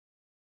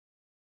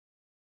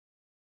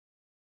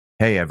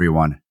Hey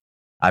everyone,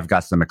 I've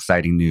got some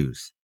exciting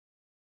news.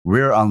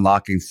 We're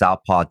unlocking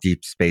Southpaw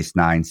Deep Space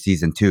Nine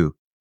Season 2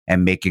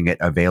 and making it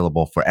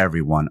available for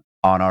everyone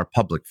on our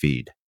public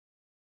feed.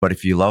 But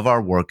if you love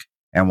our work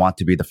and want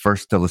to be the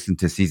first to listen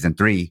to Season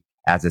 3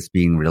 as it's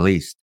being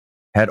released,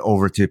 head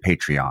over to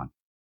Patreon.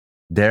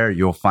 There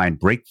you'll find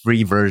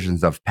break-free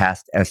versions of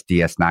past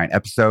SDS9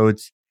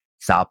 episodes,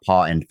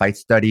 Southpaw and Fight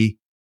Study,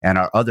 and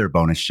our other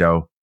bonus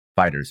show,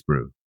 Fighters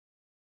Brew.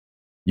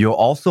 You'll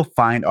also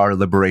find our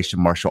Liberation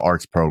Martial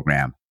Arts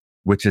program,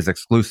 which is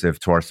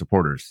exclusive to our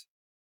supporters.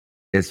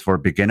 It's for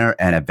beginner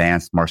and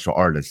advanced martial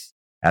artists,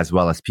 as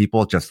well as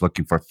people just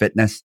looking for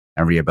fitness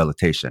and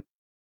rehabilitation.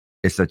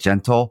 It's a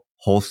gentle,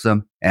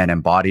 wholesome, and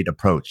embodied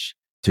approach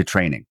to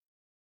training.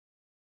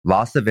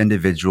 Lots of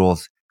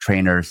individuals,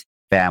 trainers,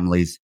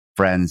 families,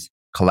 friends,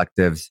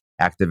 collectives,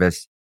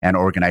 activists, and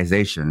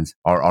organizations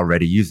are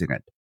already using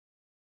it.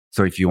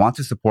 So if you want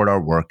to support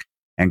our work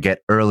and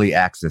get early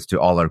access to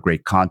all our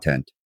great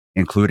content,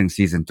 including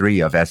Season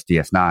 3 of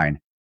SDS9,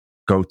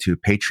 go to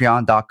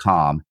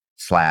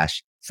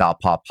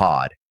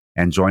patreon.com/southpawpod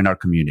and join our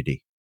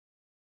community.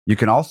 You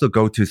can also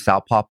go to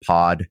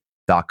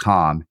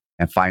southpawpod.com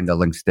and find the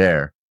links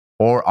there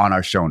or on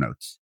our show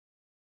notes.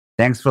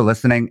 Thanks for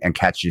listening and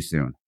catch you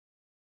soon.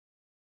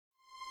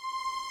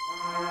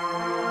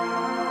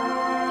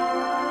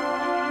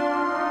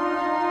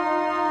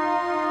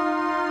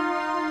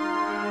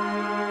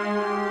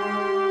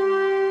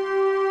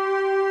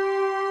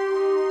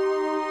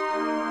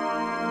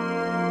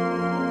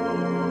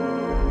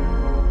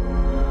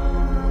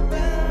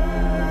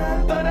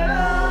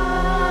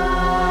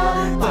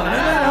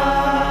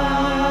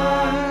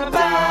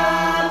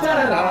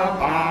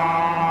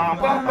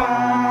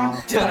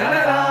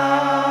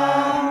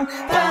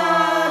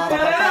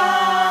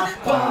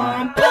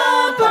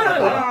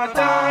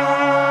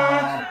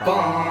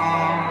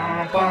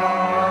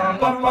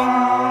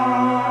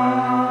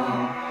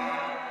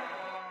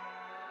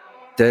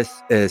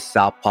 This is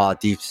Southpaw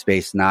Deep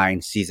Space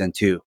Nine Season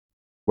 2,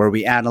 where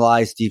we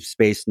analyze Deep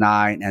Space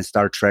Nine and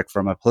Star Trek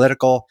from a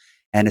political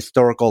and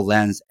historical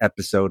lens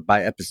episode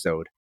by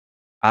episode.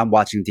 I'm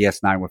watching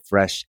DS9 with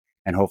fresh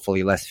and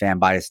hopefully less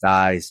fan-biased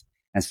eyes,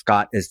 and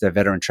Scott is the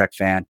veteran Trek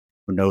fan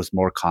who knows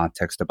more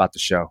context about the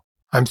show.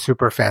 I'm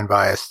super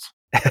fan-biased.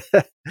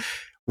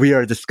 We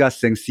are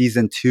discussing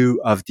Season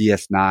 2 of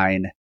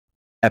DS9,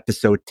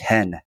 Episode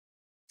 10,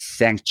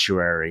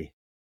 Sanctuary.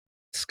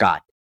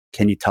 Scott,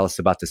 can you tell us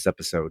about this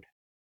episode?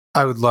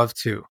 I would love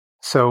to.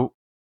 So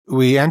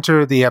we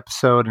enter the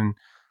episode and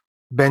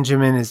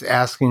Benjamin is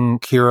asking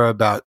Kira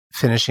about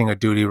finishing a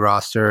duty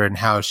roster and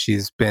how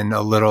she's been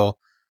a little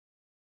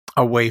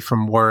away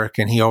from work,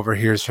 and he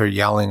overhears her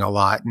yelling a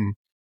lot, and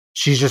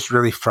she's just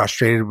really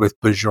frustrated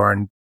with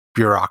Bajoran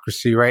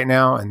bureaucracy right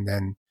now. And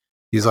then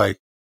he's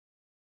like,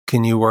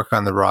 can you work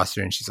on the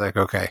roster? And she's like,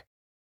 okay.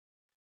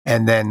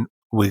 And then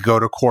we go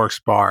to Quark's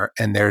bar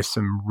and there's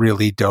some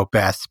really dope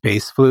ass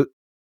space flute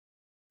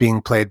being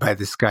played by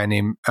this guy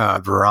named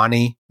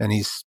Virani, and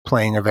he's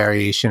playing a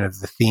variation of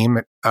the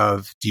theme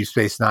of Deep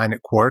Space Nine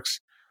at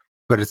Quark's,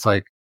 but it's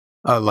like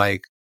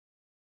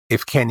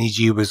if Kenny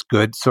G was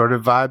good sort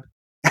of vibe,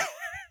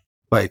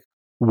 like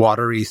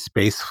watery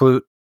space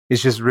flute.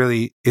 It's just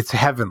really, it's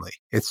heavenly.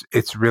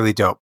 It's really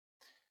dope.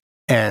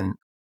 And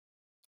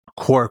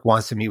Quark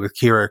wants to meet with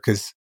Kira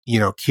because, you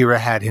know, Kira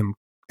had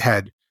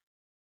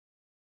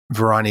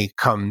Virani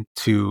come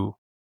to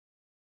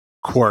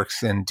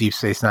Quark's and Deep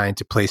Space Nine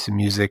to play some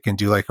music and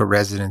do like a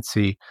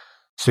residency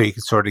so he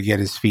could sort of get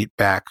his feet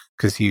back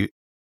because he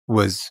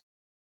was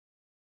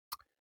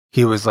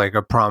like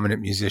a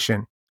prominent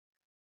musician.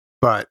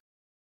 But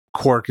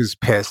Quark is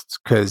pissed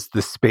because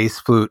the space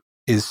flute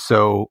is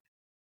so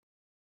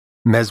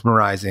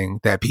mesmerizing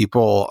that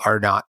people are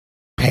not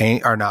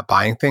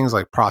buying things,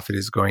 like profit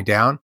is going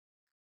down.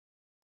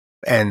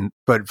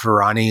 But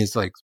Virani is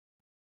like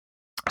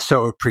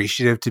so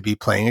appreciative to be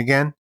playing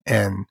again,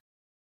 and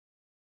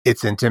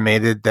it's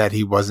intimated that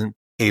he wasn't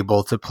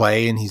able to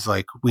play, and he's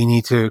like, we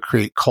need to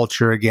create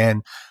culture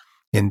again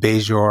in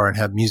Bajor and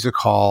have music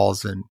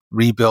halls and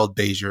rebuild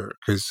Bajor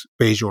because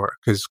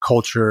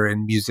culture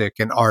and music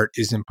and art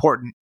is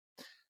important.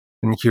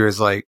 And Kira's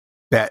like,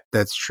 bet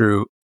that's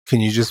true. Can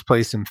you just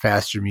play some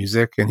faster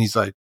music? And he's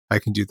like, I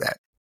can do that.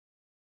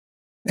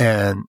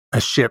 And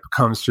a ship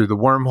comes through the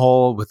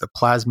wormhole with a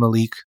plasma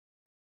leak,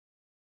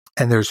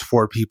 and there's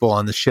 4 people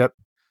on the ship.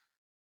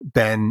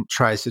 Ben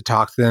tries to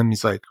talk to them.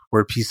 He's like,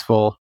 we're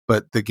peaceful,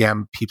 but the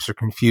Gamma peeps are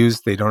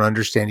confused. They don't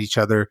understand each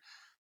other.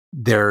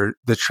 The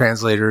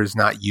translator is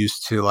not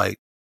used to like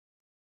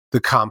the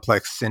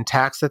complex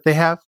syntax that they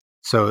have.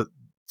 So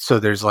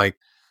there's like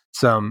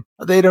some,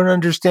 they don't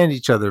understand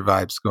each other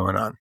vibes going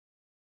on.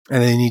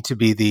 And they need to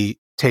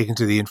be taken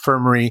to the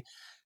infirmary,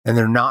 and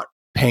they're not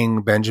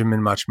paying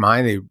Benjamin much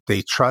mind.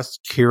 They trust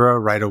Kira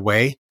right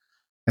away,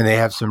 and they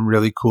have some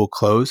really cool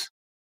clothes.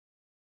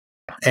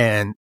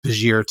 And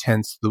Bajir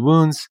tends to the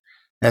wounds,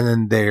 and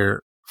then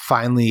they're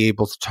finally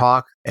able to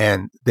talk,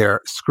 and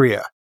they're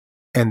Skria.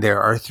 And there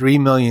are 3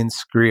 million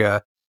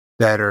Skria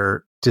that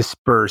are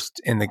dispersed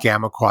in the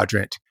Gamma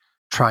Quadrant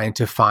trying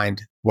to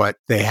find what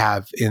they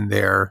have in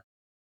their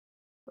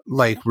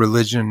like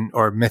religion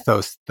or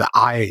mythos, the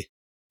eye,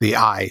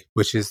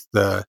 which is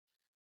the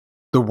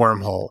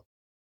wormhole.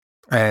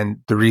 And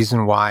the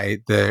reason why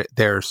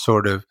they're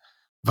sort of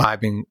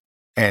vibing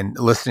and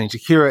listening to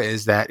Kira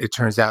is that it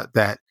turns out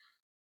that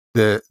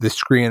the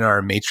Skrian are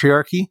a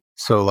matriarchy.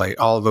 So like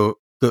all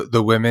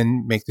the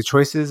women make the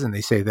choices, and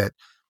they say that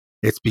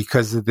it's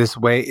because of this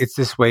way. It's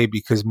this way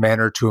because men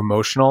are too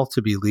emotional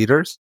to be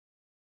leaders.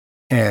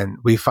 And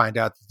we find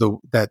out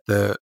that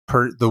the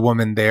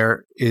woman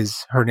there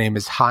her name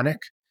is Hanek,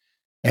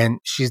 and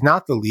she's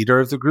not the leader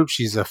of the group.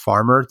 She's a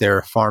farmer. They're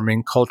a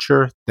farming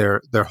culture.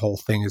 Their whole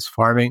thing is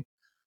farming,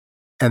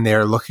 and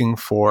they're looking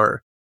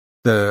for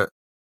their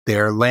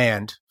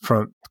land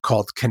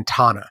called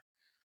Kentana,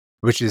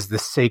 which is the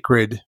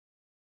sacred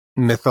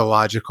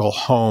mythological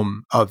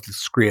home of the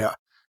Skria,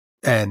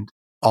 and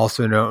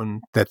also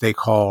known that they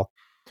call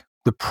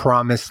the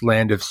promised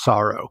land of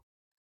sorrow.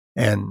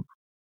 And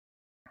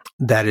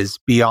that is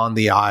beyond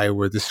the eye,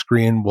 where the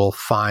Skrian will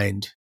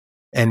find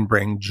and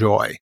bring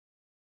joy.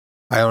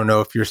 I don't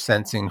know if you're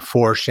sensing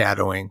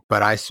foreshadowing,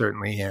 but I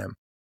certainly am.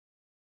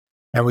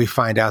 And we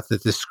find out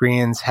that the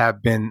Skrians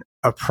have been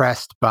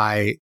oppressed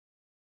by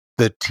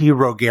the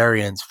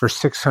T-Rogarians for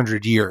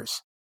 600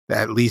 years.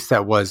 At least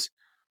that was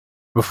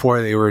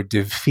before they were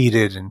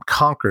defeated and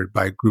conquered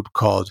by a group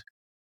called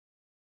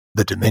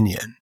the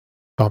Dominion.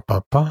 Ba,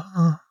 ba,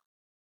 ba.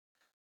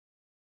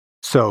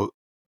 So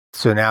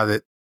now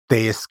that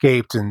they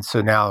escaped, and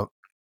so now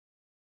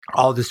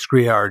all the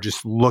Skria are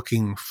just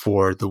looking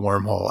for the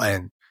wormhole,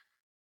 and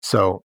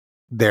so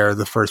they're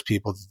the first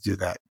people to do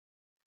that.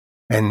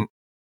 And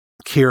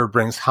Kira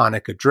brings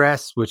Hanek a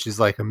dress, which is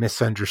like a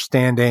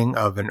misunderstanding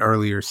of an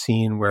earlier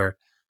scene where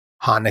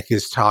Hanek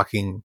is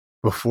talking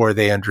before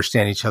they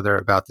understand each other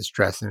about this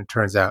dress, and it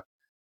turns out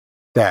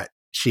that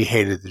she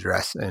hated the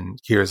dress, and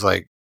Kira's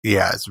like,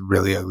 yeah, it's a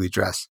really ugly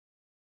dress.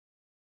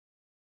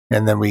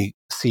 And then we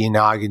see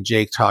Nog and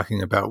Jake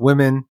talking about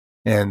women,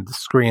 and the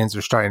Skrians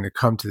are starting to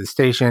come to the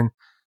station,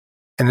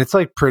 and it's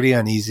like pretty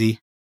uneasy.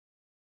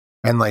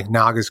 And like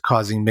Nog is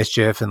causing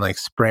mischief and like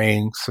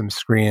spraying some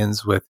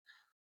Skrians with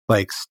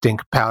like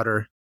stink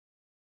powder.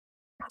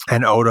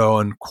 And Odo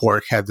and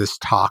Quark have this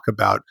talk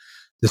about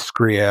the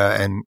Skria,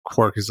 and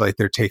Quark is like,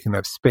 they're taking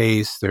up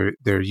space.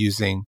 They're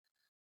using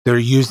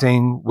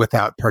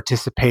without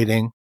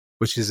participating,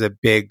 which is a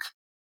big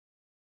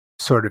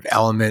sort of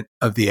element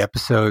of the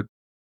episode.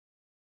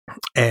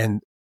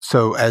 And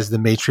so as the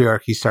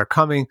matriarchy start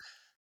coming,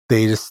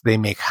 they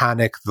make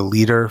Hanek the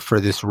leader for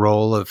this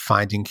role of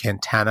finding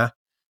Kentana.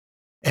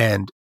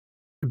 And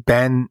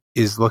Ben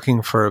is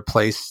looking for a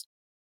place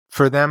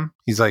for them.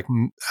 He's like,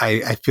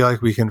 I feel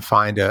like we can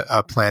find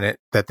a planet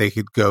that they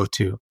could go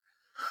to.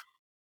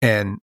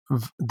 And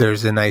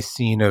there's a nice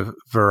scene of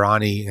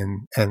Varani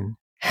and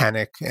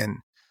Hanek, and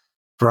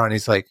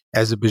Varani's like,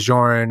 as a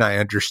Bajoran, I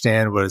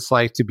understand what it's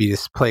like to be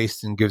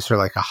displaced, and gives her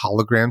like a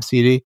hologram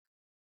CD.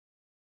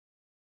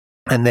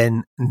 And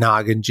then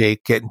Nog and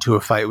Jake get into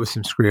a fight with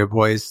some Skria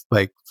boys,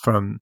 like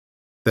from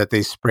that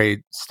they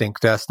sprayed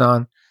stink dust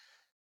on,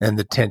 and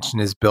the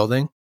tension is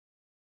building.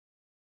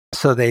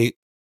 So the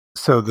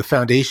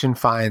Foundation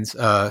finds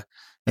an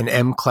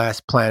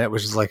M-class planet,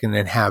 which is like an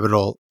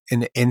inhabitable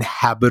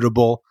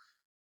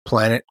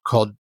planet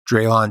called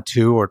Draylon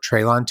 2 or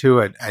Traylon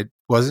 2. I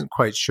wasn't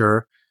quite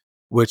sure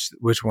which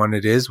one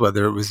it is,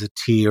 whether it was a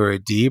T or a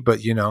D,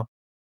 but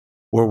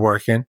we're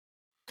working.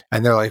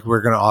 And they're like,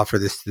 we're going to offer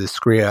this to the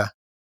Skria.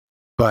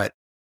 But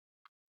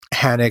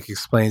Hanek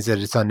explains that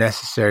it's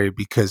unnecessary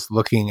because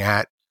looking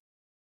at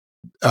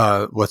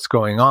what's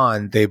going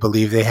on, they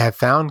believe they have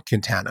found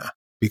Kentana,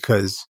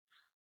 because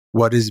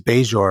what is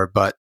Bajor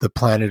but the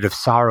planet of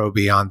sorrow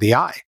beyond the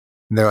eye?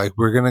 And they're like,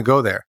 we're going to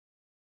go there.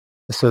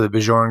 So the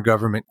Bajoran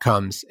government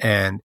comes,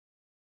 and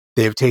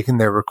they've taken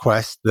their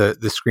request, the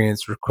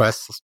Skrian's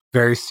requests,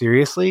 very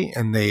seriously,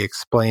 and they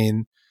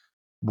explain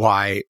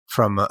why,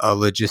 from a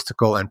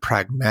logistical and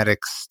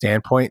pragmatic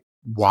standpoint,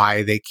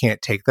 why they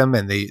can't take them,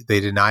 and they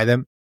deny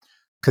them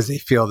because they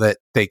feel that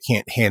they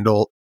can't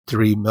handle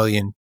 3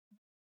 million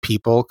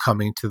people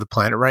coming to the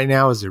planet right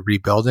now as they're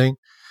rebuilding.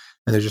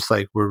 And they're just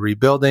like, we're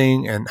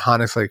rebuilding. And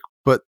Hanek's like,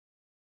 but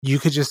you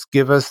could just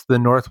give us the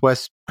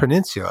Northwest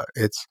Peninsula.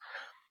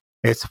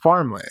 It's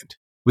farmland.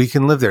 We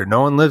can live there.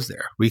 No one lives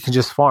there. We can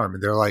just farm.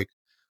 And they're like,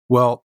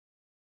 well,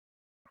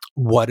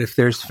 what if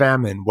there's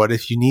famine? What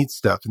if you need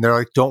stuff? And they're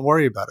like, don't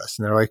worry about us.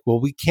 And they're like, well,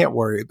 we can't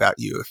worry about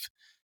you.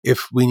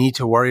 If we need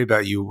to worry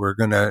about you, we're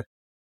going to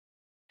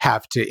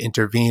have to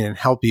intervene and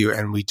help you.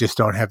 And we just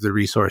don't have the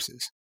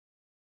resources.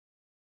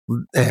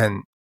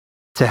 And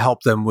to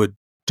help them would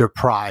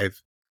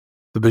deprive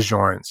the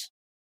Bajorans.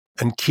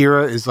 And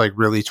Kira is like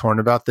really torn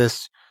about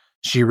this.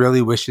 She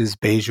really wishes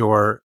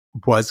Bajor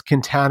was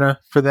Kentana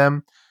for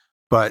them,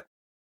 but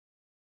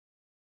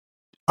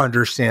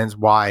understands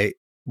why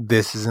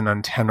this is an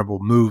untenable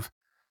move.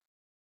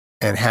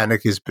 And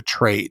Hanek is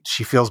betrayed.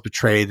 She feels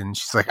betrayed, and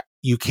she's like,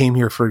 you came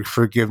here for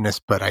forgiveness,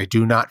 but I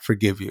do not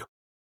forgive you.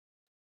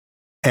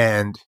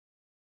 And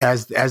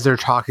as they're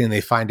talking,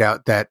 they find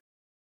out that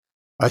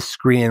a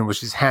Skrian,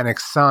 which is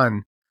Hanuk's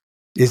son,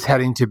 is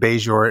heading to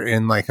Bajor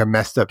in like a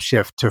messed up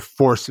shift to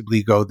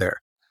forcibly go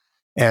there.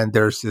 And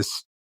there's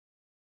this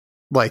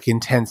like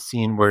intense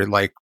scene where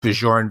like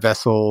Bajoran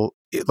vessel,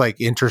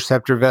 like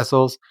interceptor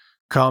vessels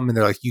come and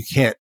they're like, you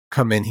can't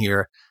come in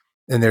here.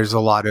 And there's a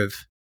lot of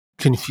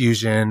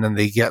confusion and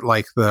they get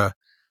like the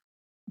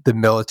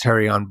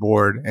military on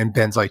board and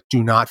Ben's like,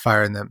 do not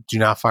fire on them. Do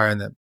not fire on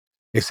them.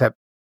 Except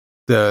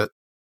the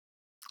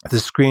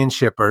Skrian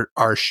ship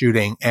are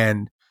shooting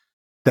and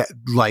that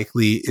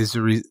likely is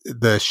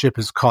the ship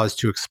is caused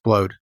to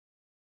explode.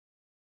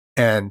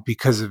 And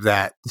because of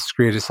that, the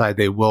Skrian decide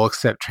they will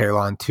accept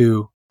Traylon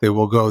too. They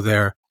will go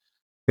there.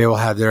 They will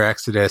have their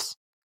exodus.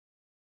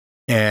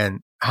 And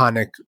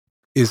Hanuk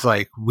is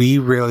like, we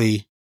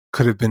really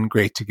could have been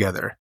great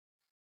together.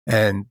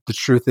 And the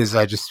truth is,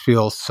 I just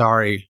feel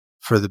sorry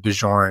for the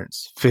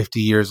Bajorans. 50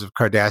 years of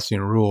Cardassian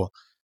rule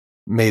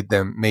made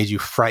you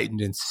frightened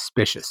and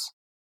suspicious.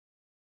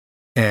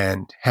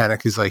 And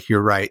Hanuk is like,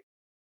 you're right.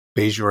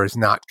 Bajor is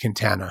not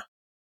Quintana.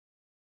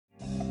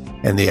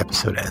 And the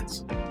episode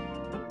ends.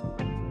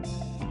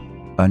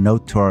 A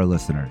note to our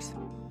listeners.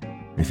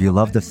 If you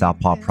love the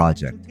Southpaw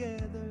Project,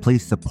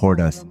 please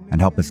support us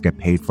and help us get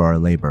paid for our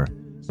labor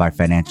by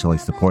financially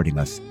supporting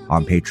us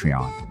on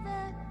Patreon.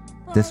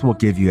 This will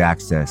give you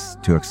access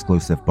to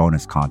exclusive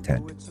bonus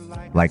content,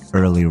 like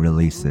early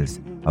releases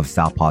of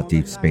Southpaw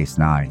Deep Space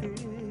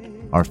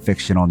Nine, our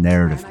fictional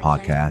narrative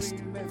podcast,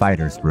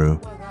 Fighters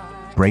Brew,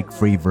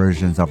 break-free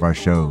versions of our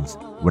shows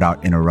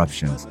without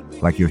interruptions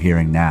like you're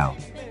hearing now,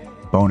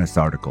 bonus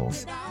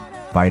articles,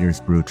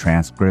 Fighters Brew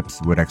transcripts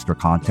with extra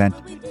content,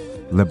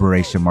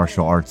 Liberation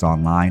Martial Arts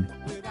Online,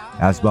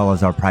 as well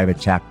as our private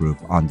chat group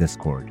on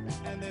Discord.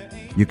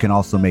 You can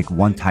also make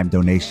one-time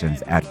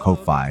donations at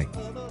Ko-Fi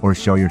or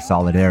show your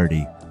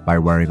solidarity by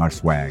wearing our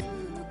swag.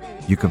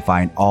 You can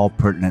find all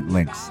pertinent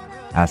links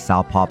at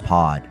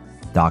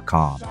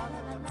southpawpod.com.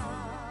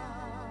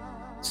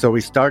 So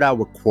we start out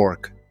with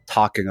Quark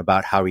talking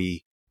about how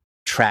he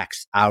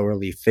tracks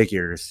hourly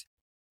figures,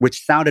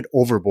 which sounded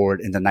overboard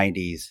in the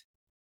 90s,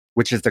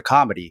 which is the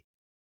comedy,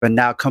 but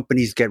now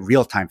companies get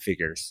real-time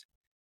figures.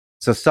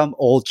 So some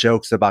old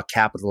jokes about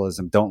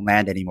capitalism don't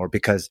land anymore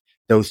because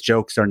those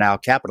jokes are now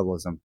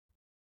capitalism.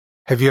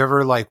 Have you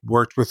ever like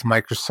worked with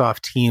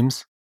Microsoft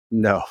Teams?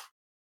 No.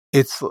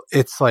 It's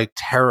like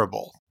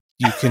terrible.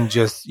 You can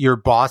just, your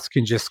boss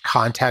can just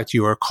contact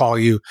you or call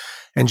you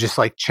and just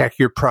like check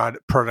your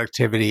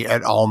productivity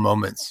at all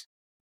moments.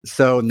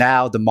 So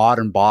now the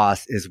modern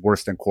boss is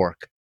worse than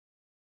Quark.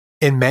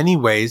 In many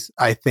ways,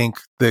 I think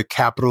the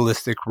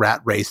capitalistic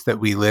rat race that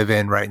we live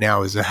in right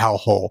now is a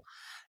hellhole.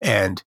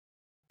 And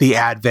the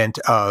advent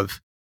of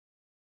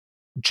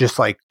just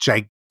like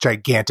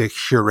gigantic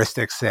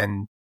heuristics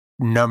and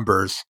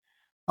numbers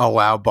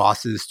allow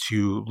bosses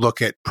to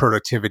look at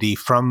productivity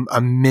from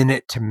a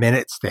minute to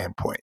minute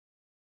standpoint.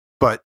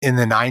 But in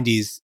the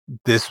 90s,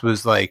 this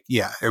was like,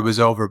 yeah, it was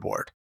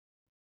overboard.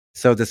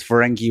 So this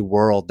Ferengi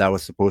world that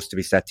was supposed to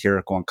be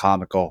satirical and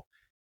comical,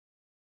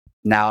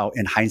 now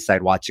in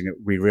hindsight watching it,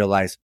 we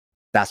realize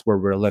that's where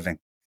we're living.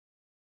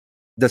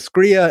 The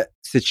Skria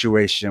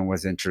situation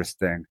was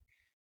interesting.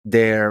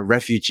 They're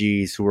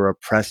refugees who were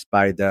oppressed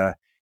by the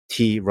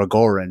T.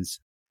 Rogorans.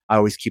 I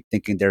always keep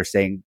thinking they're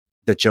saying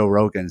the Joe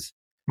Rogans.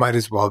 Might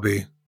as well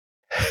be.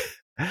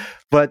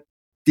 But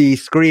the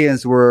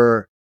Skrians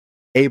were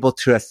able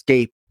to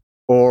escape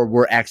or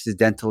were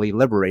accidentally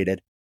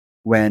liberated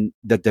when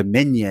the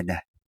Dominion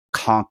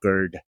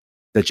conquered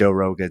the Joe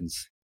Rogans.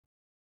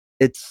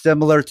 It's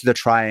similar to the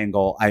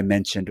triangle I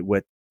mentioned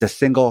with the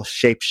single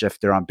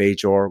shapeshifter on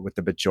Bajor with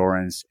the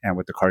Bajorans and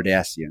with the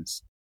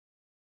Cardassians.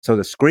 So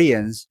the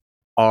Skrians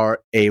are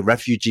a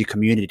refugee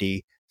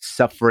community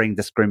suffering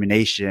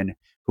discrimination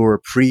who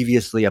were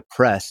previously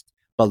oppressed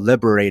but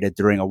liberated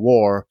during a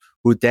war,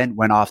 who then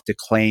went off to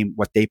claim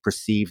what they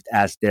perceived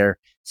as their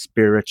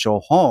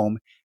spiritual home,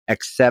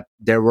 except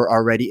there were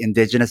already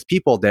indigenous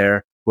people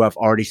there who have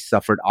already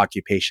suffered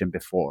occupation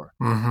before.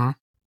 Mm-hmm.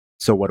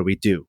 So what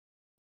do?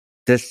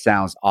 This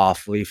sounds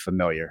awfully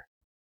familiar.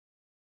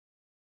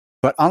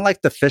 But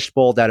unlike the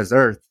fishbowl that is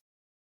Earth,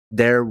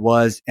 there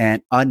was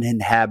an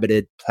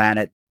uninhabited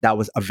planet that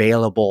was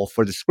available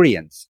for the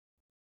Skrians.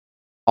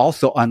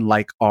 Also,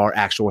 unlike our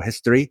actual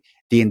history,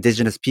 the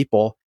indigenous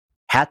people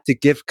had to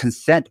give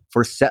consent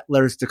for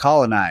settlers to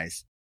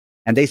colonize.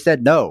 And they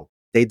said no,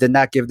 they did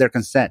not give their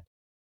consent.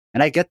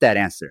 And I get that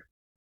answer.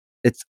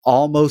 It's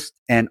almost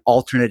an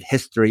alternate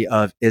history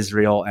of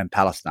Israel and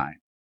Palestine.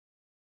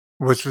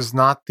 Which was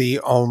not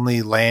the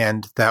only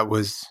land that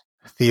was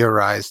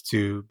theorized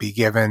to be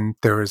given.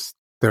 There was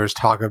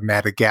talk of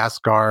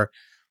Madagascar.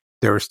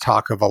 There was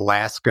talk of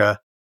Alaska.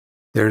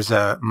 There's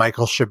a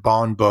Michael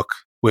Chabon book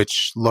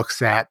which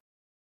looks at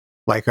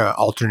like an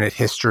alternate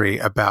history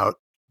about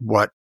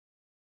what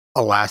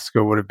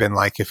Alaska would have been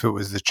like if it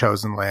was the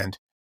chosen land.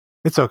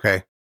 It's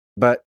okay.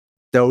 But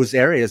those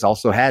areas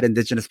also had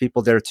indigenous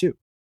people there too.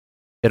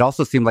 It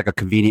also seemed like a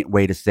convenient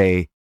way to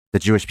say the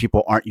Jewish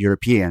people aren't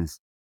Europeans,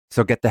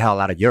 so get the hell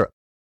out of Europe.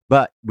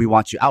 but we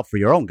want you out for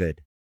your own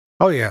good.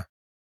 Oh, yeah.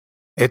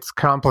 It's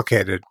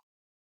complicated.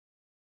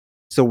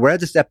 So where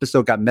this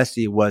episode got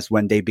messy was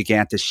when they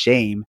began to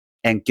shame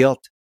and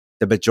guilt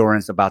the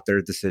Bajorans about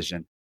their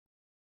decision.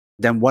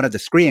 Then one of the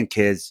Skrean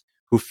kids,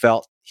 who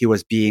felt he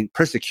was being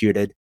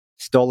persecuted,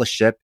 stole a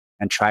ship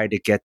and tried to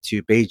get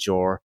to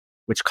Bajor,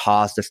 which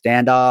caused a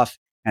standoff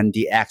and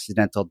the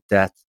accidental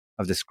death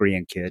of the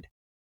Skrean kid.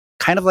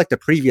 Kind of like the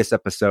previous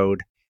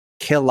episode,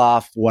 kill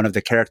off one of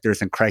the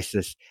characters in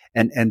crisis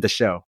and end the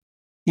show.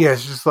 Yeah,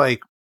 it's just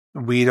like,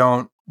 we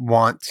don't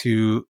want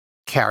to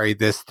carry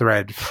this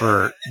thread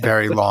for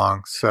very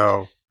long,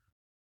 so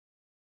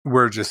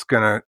we're just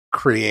going to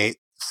create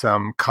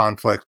some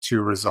conflict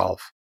to resolve.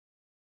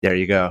 There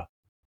you go.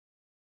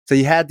 So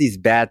you had these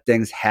bad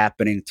things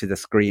happening to the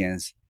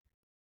Skreans,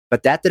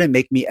 but that didn't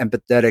make me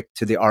empathetic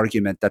to the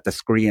argument that the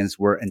Skreans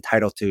were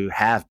entitled to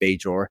have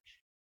Bajor,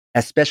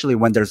 especially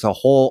when there's a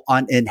whole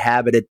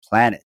uninhabited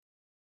planet.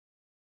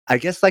 I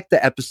guess like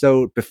the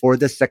episode before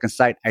this, Second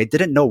Sight, I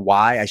didn't know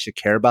why I should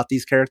care about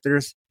these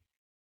characters.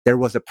 There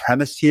was a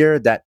premise here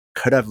that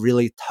could have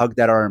really tugged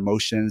at our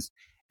emotions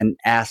and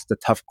asked the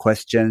tough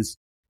questions,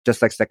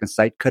 just like Second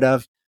Sight could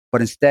have.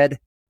 But instead,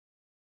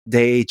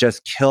 they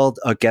just killed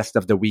a guest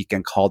of the week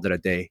and called it a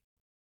day.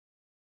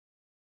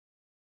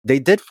 They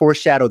did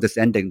foreshadow this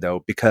ending,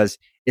 though, because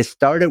it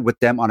started with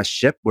them on a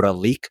ship with a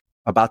leak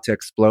about to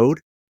explode,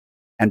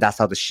 and that's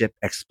how the ship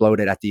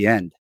exploded at the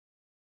end.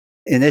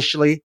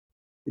 Initially,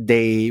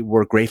 they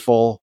were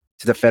grateful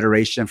to the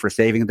Federation for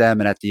saving them,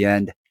 and at the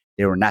end,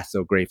 they were not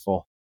so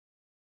grateful.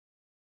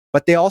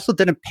 But they also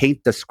didn't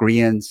paint the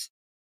Skreans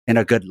in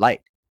a good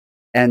light.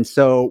 And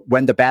so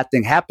when the bad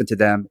thing happened to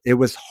them, it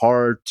was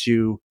hard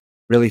to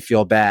really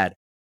feel bad.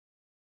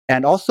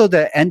 And also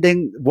the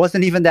ending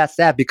wasn't even that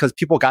sad because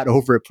people got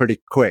over it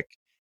pretty quick.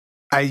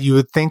 You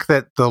would think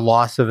that the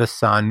loss of a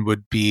son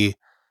would be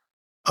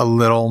a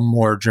little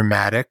more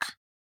dramatic.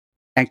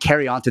 And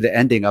carry on to the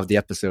ending of the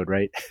episode,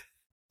 right?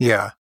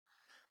 Yeah.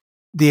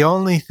 The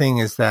only thing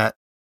is that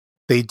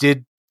they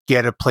did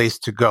get a place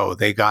to go.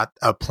 They got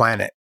a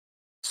planet.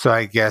 So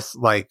I guess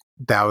like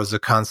that was a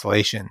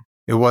consolation.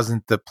 It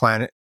wasn't the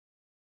planet.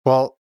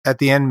 Well, at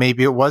the end,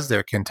 maybe it was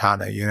their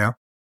Quintana, you know?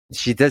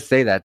 She did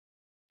say that.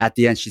 At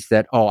the end, she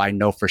said, oh, I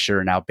know for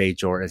sure now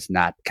Bajor is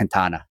not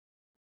Quintana.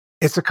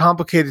 It's a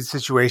complicated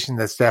situation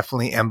that's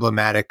definitely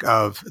emblematic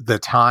of the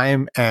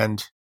time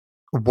and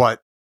what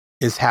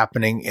is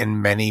happening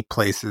in many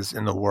places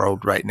in the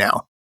world right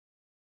now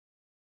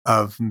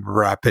of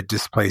rapid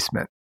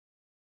displacement.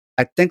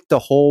 I think the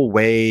whole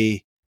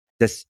way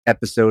this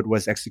episode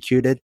was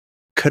executed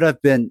could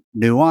have been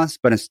nuanced,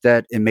 but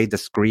instead it made the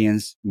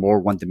Skreans more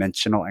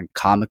one-dimensional and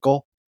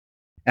comical.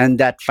 And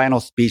that final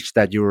speech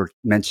that you were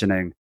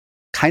mentioning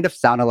kind of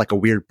sounded like a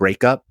weird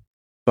breakup,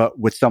 but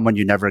with someone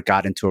you never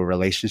got into a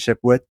relationship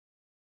with,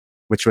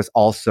 which was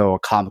also a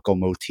comical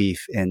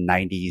motif in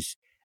 90s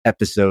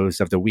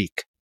episodes of The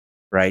Week,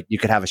 right? You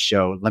could have a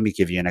show. Let me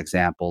give you an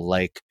example,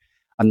 like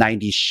a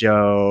 90s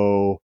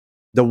show,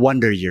 The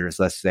Wonder Years,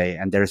 let's say,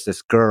 and there's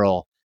this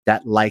girl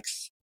that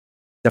likes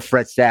the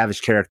Fred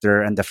Savage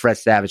character, and the Fred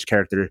Savage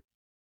character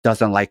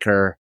doesn't like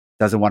her,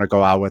 doesn't want to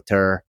go out with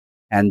her.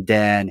 And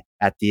then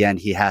at the end,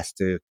 he has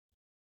to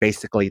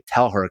basically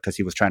tell her because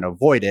he was trying to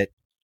avoid it.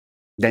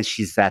 Then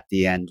she's at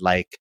the end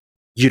like,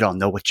 you don't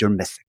know what you're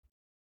missing.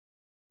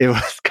 It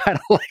was kind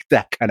of like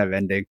that kind of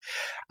ending.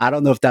 I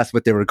don't know if that's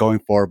what they were going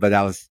for, but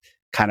that was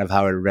kind of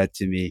how it read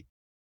to me.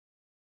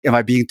 Am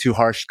I being too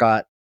harsh,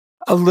 Scott?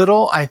 A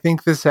little. I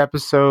think this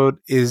episode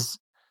is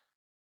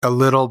a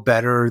little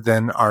better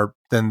than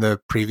the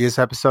previous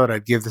episode.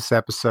 I'd give this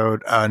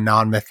episode a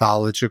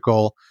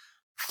non-mythological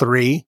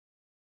 3,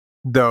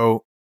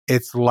 though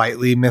it's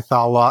lightly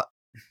mythological.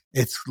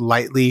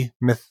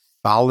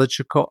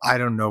 I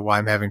don't know why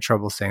I'm having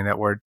trouble saying that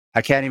word.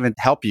 I can't even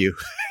help you.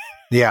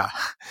 Yeah.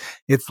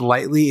 It's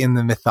lightly in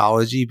the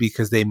mythology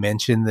because they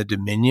mention the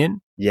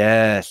Dominion.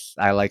 Yes,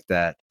 I like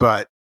that.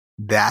 But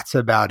that's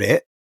about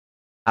it.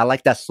 I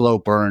like that slow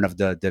burn of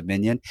the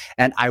Dominion.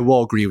 And I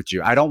will agree with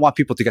you. I don't want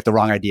people to get the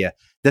wrong idea.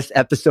 This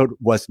episode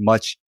was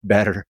much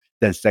better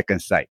than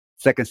Second Sight.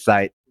 Second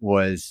Sight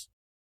was...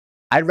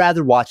 I'd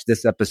rather watch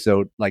this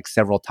episode like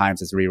several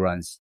times as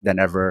reruns than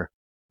ever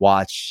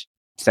watch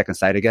Second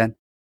Sight again.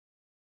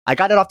 I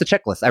got it off the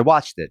checklist. I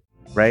watched it,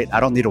 right? I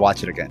don't need to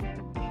watch it again.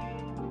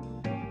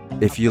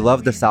 If you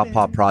love the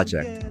Southpaw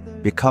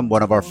Project, become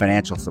one of our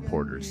financial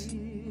supporters.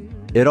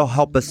 It'll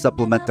help us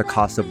supplement the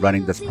cost of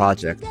running this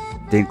project,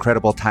 the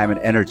incredible time and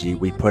energy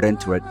we put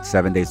into it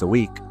 7 days a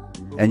week,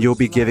 and you'll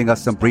be giving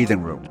us some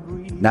breathing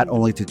room, not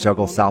only to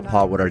juggle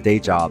Southpaw with our day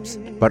jobs,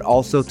 but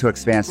also to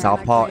expand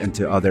Southpaw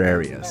into other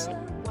areas.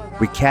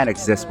 We can't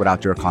exist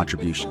without your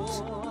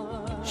contributions.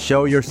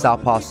 Show your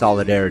Southpaw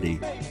solidarity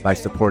by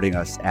supporting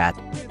us at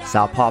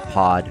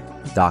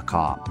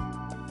southpawpod.com.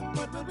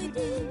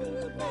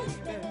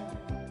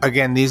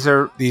 Again, these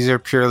are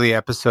purely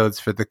episodes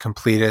for the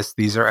completists.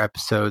 These are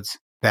episodes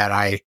that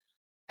I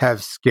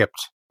have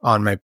skipped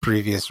on my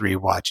previous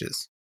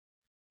rewatches.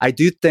 I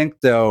do think,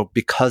 though,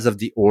 because of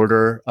the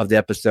order of the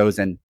episodes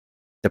and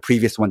the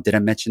previous one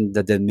didn't mention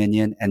the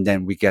Dominion, and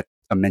then we get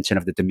a mention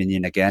of the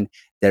Dominion again,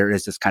 there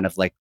is this kind of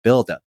like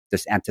buildup,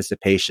 this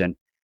anticipation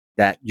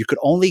that you could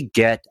only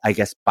get, I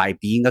guess, by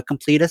being a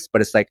completist.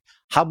 But it's like,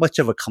 how much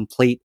of a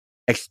complete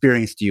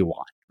experience do you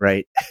want,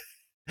 right?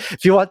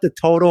 If you want the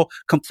total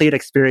complete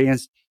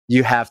experience,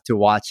 you have to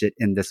watch it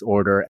in this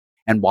order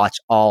and watch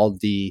all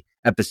the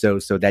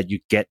episodes so that you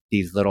get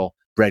these little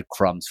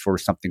breadcrumbs for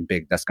something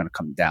big that's going to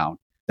come down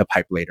the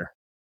pipe later.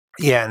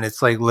 Yeah, and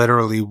it's like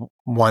literally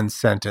one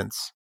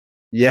sentence.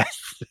 Yes.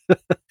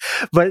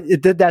 But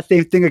it did that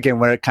same thing again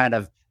where it kind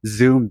of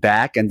zoomed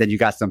back and then you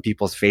got some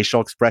people's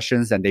facial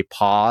expressions and they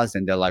pause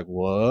and they're like,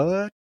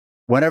 what?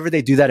 Whenever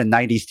they do that in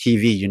 90s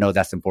TV, you know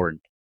that's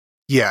important.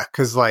 Yeah,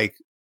 because like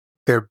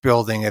they're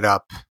building it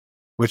up,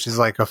 which is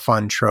like a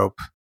fun trope.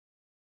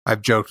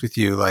 I've joked with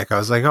you, like I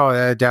was like, oh,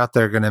 I doubt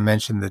they're going to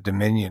mention the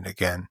Dominion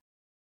again.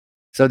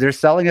 So they're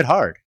selling it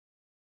hard.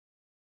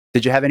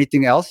 Did you have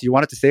anything else you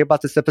wanted to say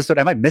about this episode?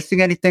 Am I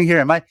missing anything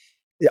here?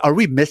 Are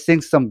we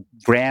missing some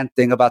grand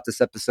thing about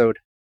this episode?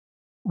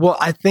 Well,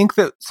 I think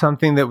that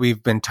something that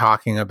we've been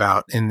talking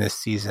about in this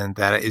season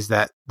that is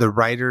that the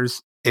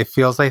writers, it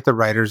feels like the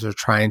writers are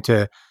trying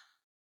to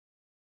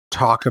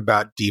talk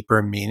about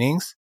deeper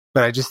meanings,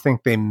 but I just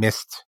think they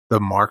missed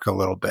the mark a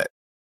little bit.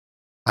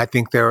 I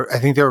think they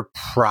were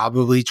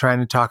probably trying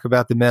to talk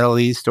about the Middle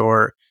East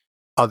or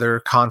other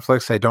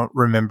conflicts. I don't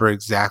remember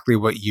exactly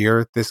what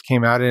year this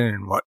came out in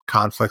and what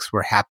conflicts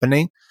were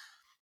happening,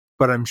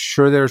 but I'm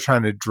sure they were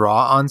trying to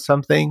draw on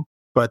something,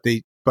 but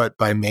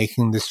by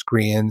making the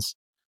Skreans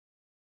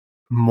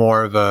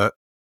more of a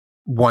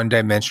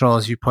one-dimensional,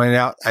 as you pointed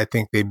out, I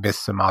think they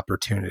missed some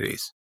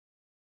opportunities.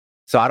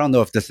 So I don't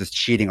know if this is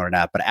cheating or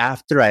not, but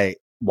after I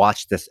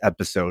watched this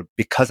episode,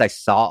 because I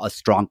saw a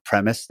strong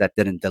premise that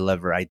didn't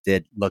deliver, I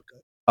did look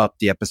up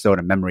the episode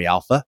in Memory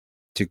Alpha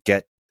to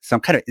get some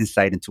kind of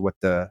insight into what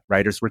the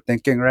writers were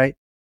thinking, right?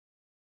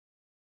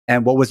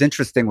 And what was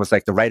interesting was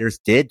like the writers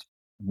did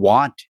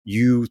want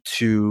you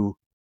to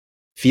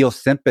feel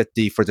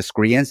sympathy for the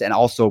Skreans, and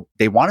also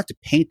they wanted to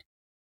paint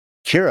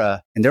Kira,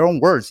 in their own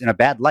words, in a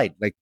bad light,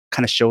 like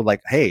kind of show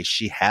like, hey,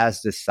 she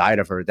has this side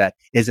of her that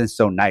isn't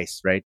so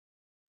nice, right?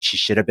 She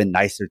should have been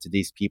nicer to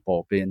these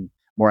people, been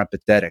more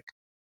empathetic,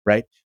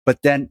 right?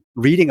 But then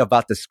reading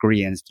about the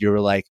Skreans, you were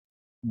like,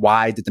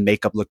 why did the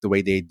makeup look the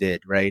way they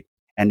did, right?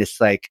 And it's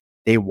like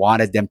they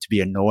wanted them to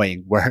be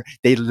annoying, where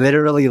they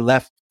literally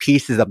left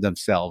pieces of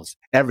themselves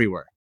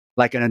everywhere,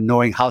 like an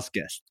annoying house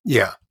guest.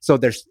 Yeah. So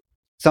there's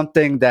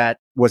something that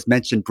was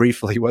mentioned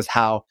briefly was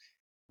how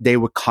they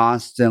would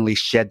constantly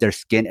shed their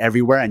skin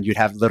everywhere, and you'd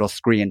have little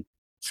Skrean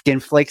skin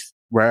flakes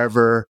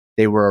wherever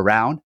they were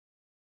around.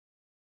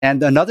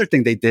 And another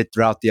thing they did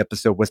throughout the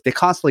episode was they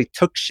constantly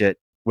took shit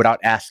without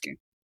asking,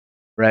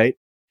 right?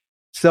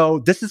 So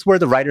this is where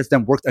the writers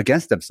then worked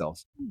against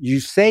themselves. You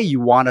say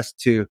you want us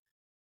to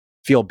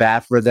feel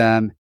bad for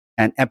them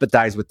and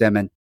empathize with them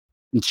and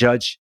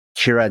judge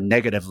Kira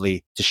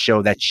negatively to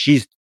show that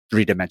she's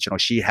three-dimensional.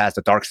 She has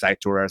a dark side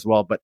to her as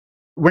well. But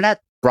we're not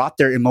brought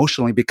there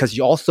emotionally because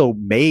you also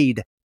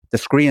made the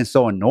Skreans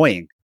so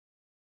annoying.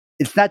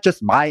 It's not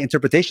just my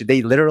interpretation.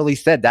 They literally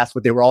said that's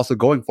what they were also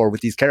going for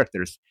with these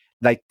characters.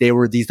 Like they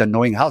were these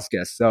annoying house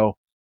guests. So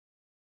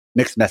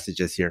mixed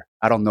messages here.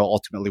 I don't know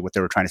ultimately what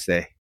they were trying to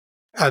say.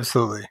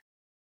 Absolutely.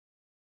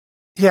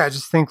 Yeah, I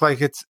just think like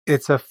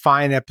it's a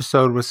fine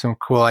episode with some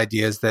cool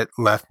ideas that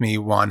left me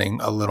wanting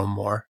a little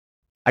more.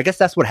 I guess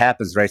that's what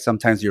happens, right?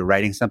 Sometimes you're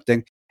writing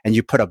something and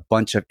you put a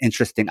bunch of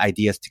interesting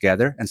ideas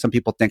together. And some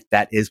people think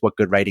that is what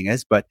good writing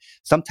is. But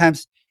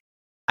sometimes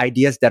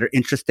ideas that are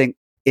interesting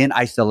in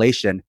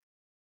isolation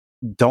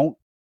don't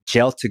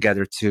gel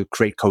together to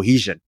create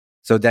cohesion.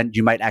 So then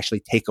you might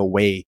actually take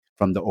away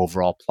from the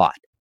overall plot.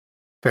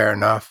 Fair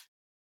enough.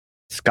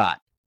 Scott,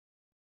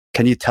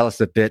 can you tell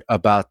us a bit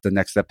about the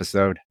next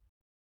episode?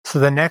 So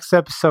the next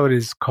episode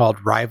is called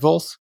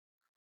Rivals,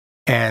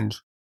 and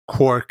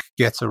Quark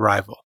gets a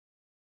rival.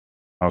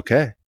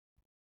 Okay.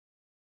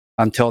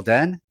 Until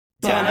then.